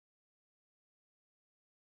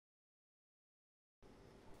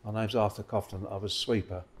My name's Arthur Coughlan. I was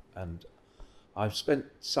sweeper, and I've spent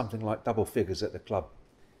something like double figures at the club.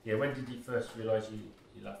 Yeah, when did you first realise you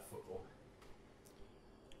loved football?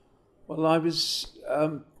 Well, I was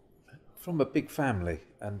from a big family,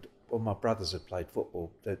 and all my brothers had played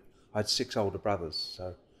football. I had 6 older brothers,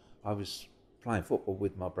 so I was playing football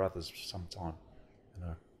with my brothers for some time. You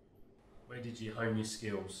know, Where did you hone your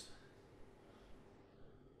skills?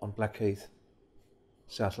 on Blackheath,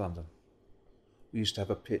 South London. We used to have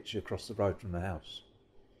a pitch across the road from the house,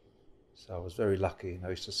 so I was very lucky. I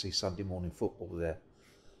used to see Sunday morning football there,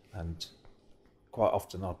 and quite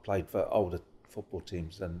often I played for older football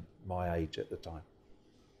teams than my age at the time.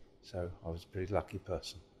 So I was a pretty lucky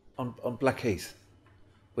person. On Blackheath,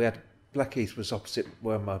 Blackheath was opposite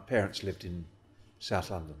where my parents lived in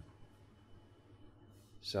South London.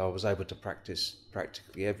 So I was able to practice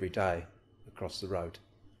practically every day across the road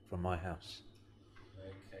from my house.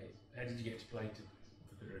 Okay. How did you get to play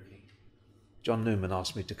for Billericay? John Newman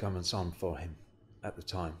asked me to come and sign for him at the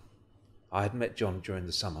time. I had met John during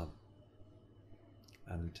the summer,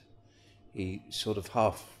 and he sort of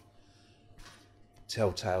half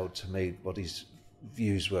telltaled to me what his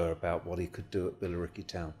views were about what he could do at Billericay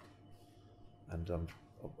Town. And I'm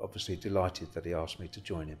obviously delighted that he asked me to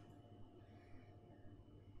join him.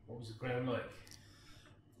 What was the ground like?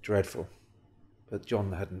 Dreadful. But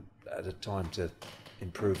John hadn't had a time to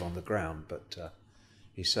improve on the ground, but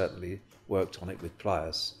he certainly worked on it with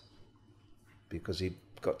players, because he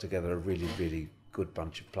got together a really, really good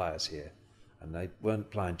bunch of players here. And they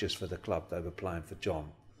weren't playing just for the club, they were playing for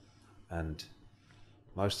John. And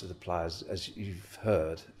most of the players, as you've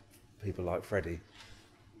heard, people like Freddie,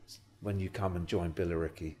 when you come and join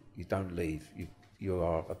Billericay, you don't leave. You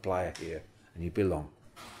are a player here and you belong.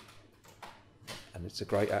 And it's a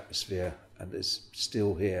great atmosphere, and it's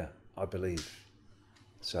still here, I believe.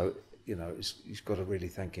 So, you know, you've got to really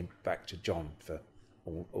thank him back to John for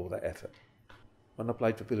all that effort. When I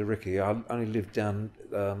played for Billericay, I only lived down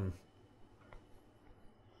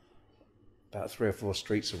about 3 or 4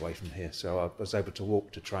 streets away from here, so I was able to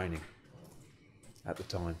walk to training at the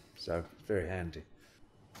time, so very handy.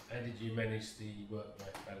 How did you manage the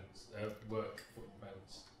work-life balance, work-football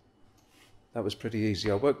balance? That was pretty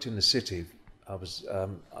easy. I worked in the city. I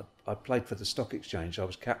played for the Stock Exchange. I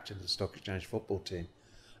was captain of the Stock Exchange football team,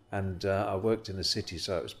 and I worked in the city,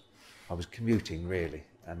 so I was commuting really,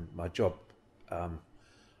 and my job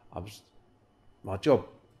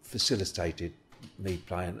facilitated me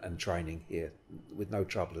playing and training here with no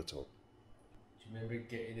trouble at all. Do you remember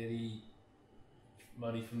getting any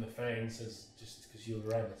money from the fans just because you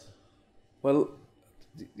were amateur? Well,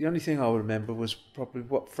 the only thing I remember was probably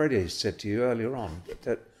what Freddie said to you earlier on,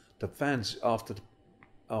 that the fans after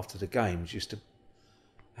the games used to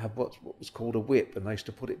have what was called a whip, and they used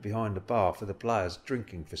to put it behind the bar for the players'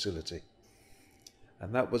 drinking facility.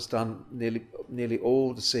 And that was done nearly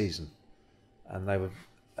all the season, and they were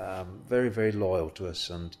very, very loyal to us,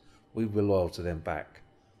 and we were loyal to them back.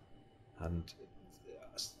 And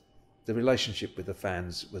the relationship with the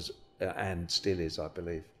fans was, and still is, I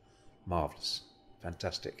believe, marvellous,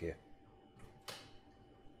 fantastic here.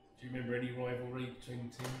 Do you remember any rivalry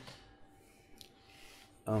between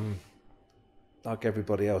teams? Like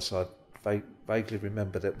everybody else, I vaguely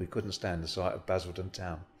remember that we couldn't stand the sight of Basildon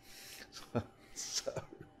Town. So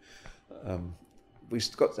we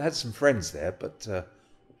had some friends there, but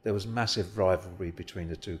there was massive rivalry between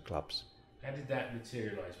the two clubs. How did that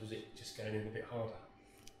materialise? Was it just going in a bit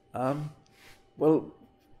harder? Well,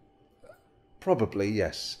 probably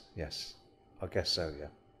yes. I guess so. Yeah.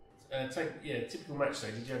 Typical match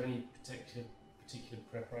day. Did you have any particular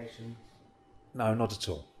preparation? No, not at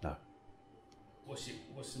all. No. What's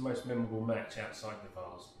the most memorable match outside the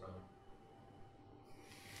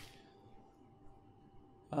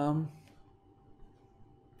Vase?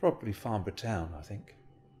 Probably Farnborough Town, I think.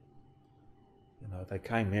 You know, they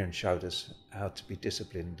came here and showed us how to be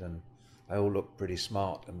disciplined, and they all looked pretty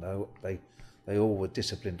smart, and they all were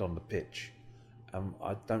disciplined on the pitch.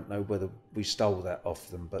 I don't know whether we stole that off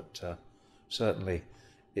them, but certainly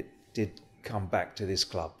it did come back to this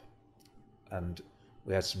club, and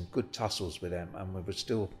we had some good tussles with them, and we were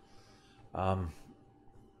still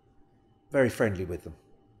very friendly with them,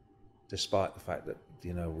 despite the fact that,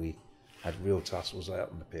 you know, we had real tussles out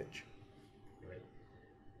on the pitch. Great.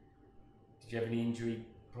 Did you have any injury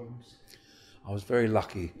problems? I was very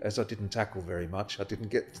lucky, as I didn't tackle very much. I didn't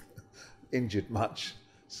get injured much,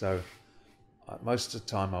 so most of the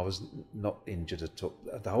time I was not injured at all.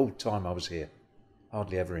 The whole time I was here,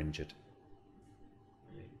 hardly ever injured.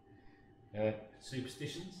 Really?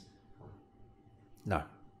 Superstitions? No,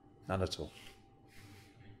 none at all.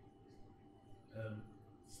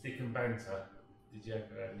 stick and banter. Did you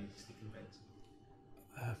ever have any stick and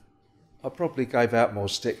banter? I probably gave out more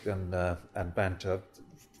stick and banter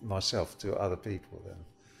myself to other people. Then,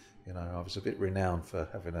 you know, I was a bit renowned for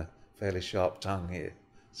having a fairly sharp tongue here.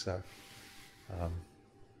 So,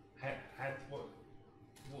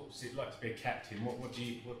 what's it like to be a captain? What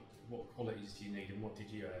qualities do you need, and what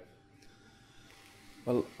did you have?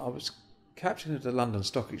 well, I was captain of the London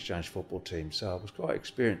Stock Exchange football team, so I was quite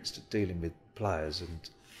experienced at dealing with players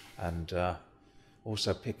and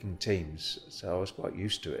also picking teams. So I was quite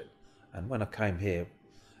used to it. And when I came here,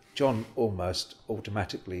 John almost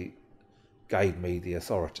automatically gave me the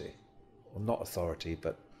authority, or not authority,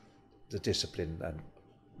 but the discipline, and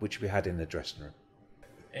which we had in the dressing room.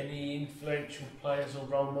 Any influential players or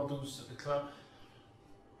role models at the club?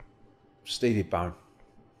 Stevie Bone,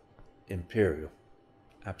 Imperial,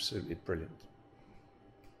 absolutely brilliant.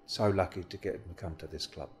 So lucky to get him to come to this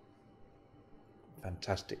club.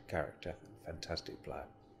 Fantastic character, fantastic player.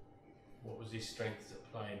 What was his strengths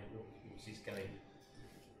at playing? What was his game?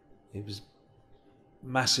 He was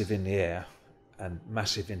massive in the air and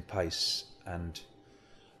massive in pace, and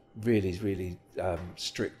really, really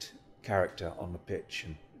strict character on the pitch,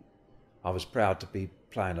 and I was proud to be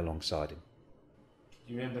playing alongside him.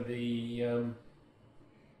 Do you remember the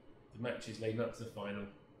matches leading up to the final?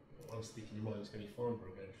 I was thinking you might was going to be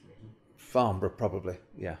Farnborough again, wasn't it? Farnborough, probably,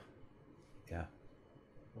 yeah.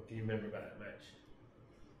 What do you remember about that match?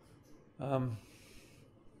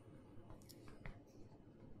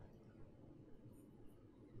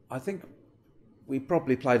 I think we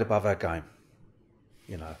probably played above our game,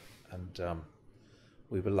 you know, and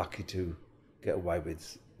we were lucky to get away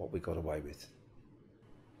with what we got away with.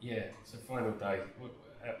 Yeah, it's a final day.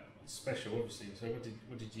 Special, obviously. So what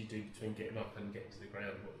did you do between getting up and getting to the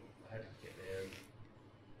ground? How did you get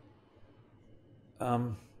there?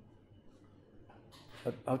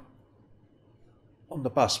 On the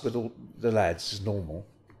bus with all the lads as normal,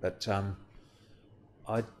 but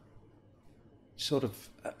I sort of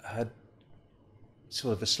had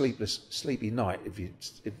sort of a sleepy night,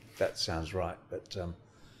 if that sounds right. But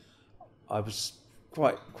I was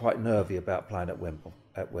quite nervy about playing at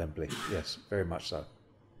Wembley. Yes, very much so.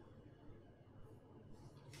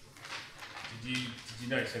 Did you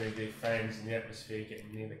notice any of the fans and the atmosphere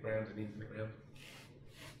getting near the ground and into the ground?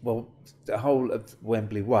 Well, the whole of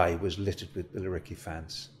Wembley Way was littered with Billericay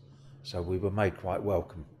fans, so we were made quite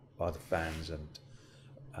welcome by the fans,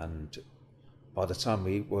 and by the time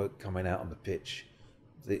we were coming out on the pitch,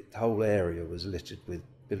 the whole area was littered with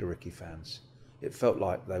Billericay fans. It felt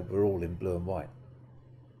like they were all in blue and white.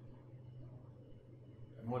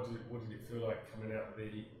 And what did it feel like coming out of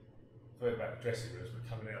the, forget about the dressing rooms, but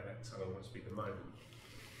coming out of that tunnel must be the moment?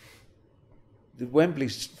 The Wembley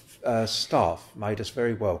staff made us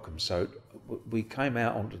very welcome, so we came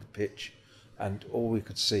out onto the pitch and all we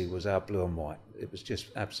could see was our blue and white. It was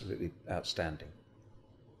just absolutely outstanding.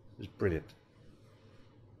 It was brilliant.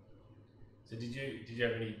 So did you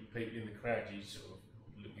have any people in the crowd you sort of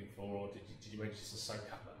looking for, or did you manage to soak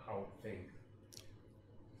up that whole thing?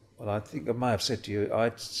 Well, I think I may have said to you, I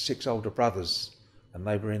had 6 older brothers and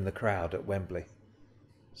they were in the crowd at Wembley,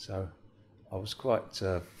 so I was quite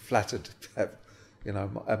flattered to have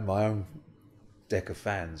my own deck of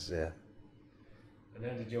fans there. And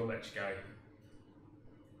how did your match go?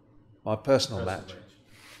 My personal match?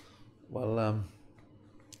 Well,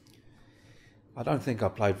 I don't think I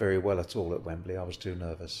played very well at all at Wembley. I was too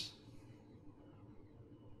nervous.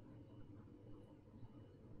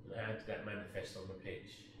 How did that manifest on the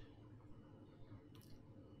pitch?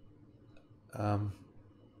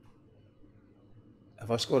 Have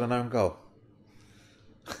I scored an own goal?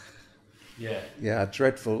 Yeah. Yeah, a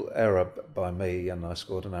dreadful error by me, and I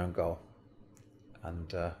scored an own goal,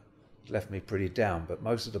 and it left me pretty down. But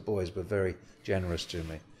most of the boys were very generous to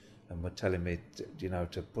me, and were telling me,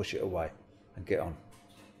 to push it away and get on.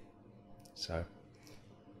 So,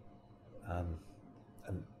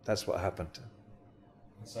 and that's what happened.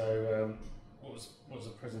 So, what was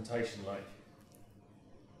the presentation like?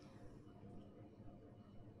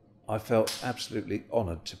 I felt absolutely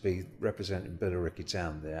honoured to be representing Billericay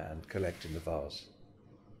Town there and collecting the vase.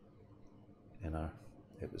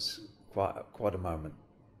 It was quite a moment.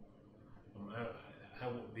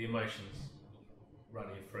 How the emotions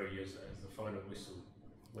running through you as the final whistle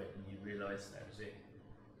went and you realised that was it?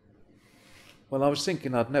 Well, I was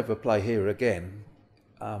thinking I'd never play here again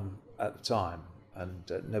at the time, and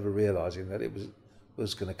never realising that it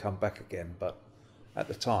was going to come back again. But at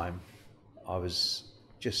the time, I was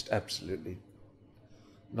just absolutely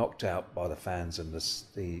knocked out by the fans and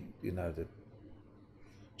just the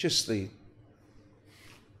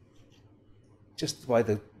way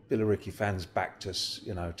Billericay fans backed us,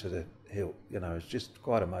 to the hilt. It's just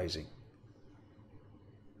quite amazing.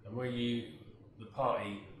 And were you the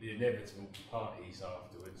inevitable parties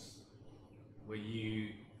afterwards? Were you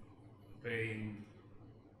being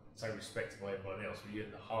so respected by everyone else? Were you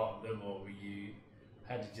at the heart of them, or were you?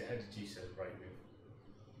 How did you celebrate with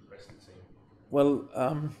the rest of the team? Well,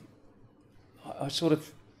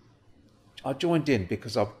 I joined in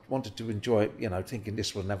because I wanted to enjoy it, thinking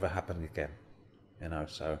this will never happen again,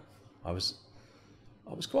 So I was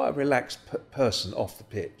quite a relaxed person off the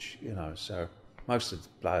pitch, So most of the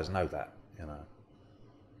players know that,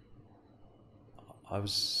 I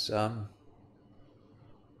was.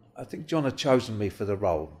 I think John had chosen me for the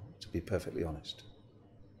role, to be perfectly honest.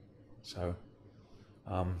 So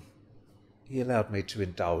he allowed me to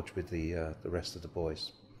indulge with the rest of the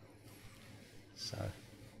boys. So.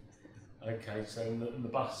 Okay, so the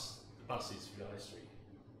buses through the high street.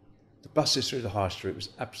 The buses through the high street was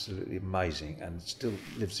absolutely amazing, and still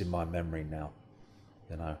lives in my memory now.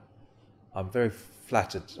 I'm very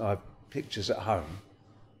flattered. I have pictures at home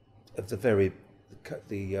of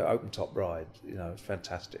the open top ride. It's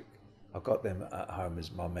fantastic. I've got them at home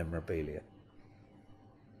as my memorabilia.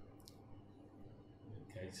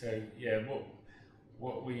 Okay, so yeah,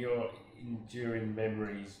 what were your enduring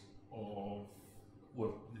memories of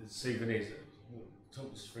the souvenirs?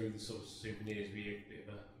 Talk us through the sort of souvenirs.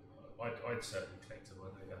 I'd certainly collect them. I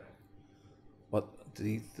know that. What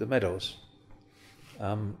the medals?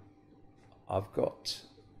 I've got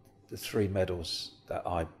the 3 medals that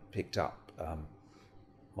I picked up.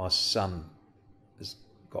 My son has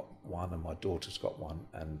got one, and my daughter's got one,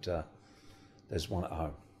 and there's one at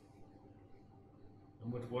home.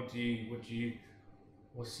 And what's the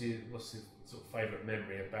sort of favourite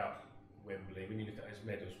memory about Wembley? When you look at those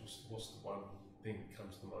medals, what's the one thing that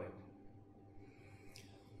comes to mind?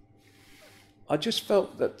 I just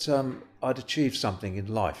felt that I'd achieved something in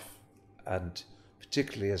life, and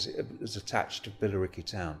particularly as it was attached to Billericay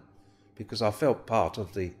Town, because I felt part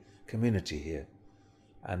of the community here.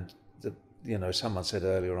 And someone said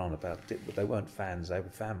earlier on about it, they weren't fans, they were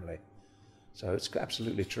family. So it's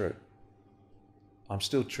absolutely true. I'm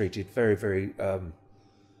still treated very, very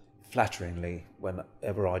flatteringly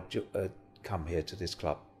whenever I come here to this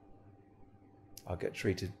club. I get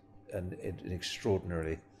treated in an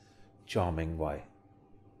extraordinarily charming way.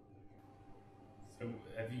 So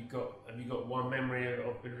have you got one memory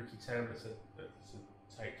of Billericay Town that's a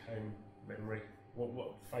take-home memory?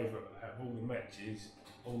 What favourite out of all the matches,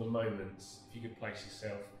 all the moments? If you could place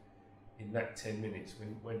yourself in that 10 minutes,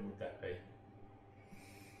 when would that be?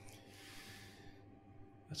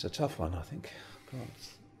 That's a tough one, I think. God.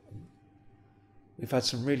 We've had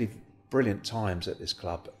some really brilliant times at this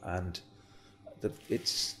club, and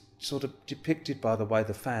it's sort of depicted by the way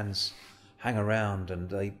the fans hang around, and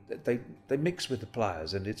they mix with the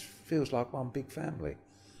players, and it feels like one big family.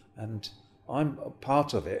 And I'm a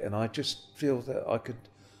part of it, and I just feel that I could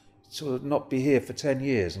sort of not be here for 10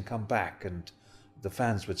 years and come back, and the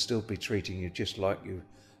fans would still be treating you just like you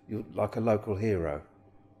like a local hero.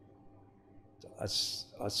 I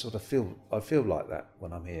feel like that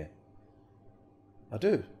when I'm here. I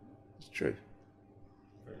do. It's true.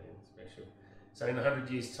 Brilliant, special. So in 100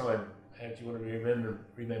 years' time, how do you want to be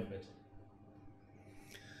remembered?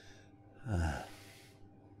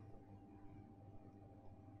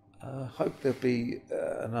 I hope there'll be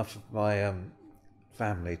enough of my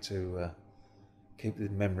family to keep the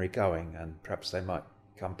memory going, and perhaps they might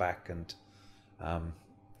come back and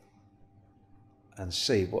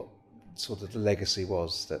see what sort of the legacy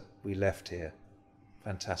was that we left here.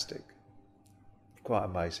 Fantastic. Quite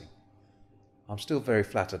amazing. I'm still very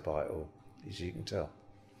flattered by it all, as you can tell.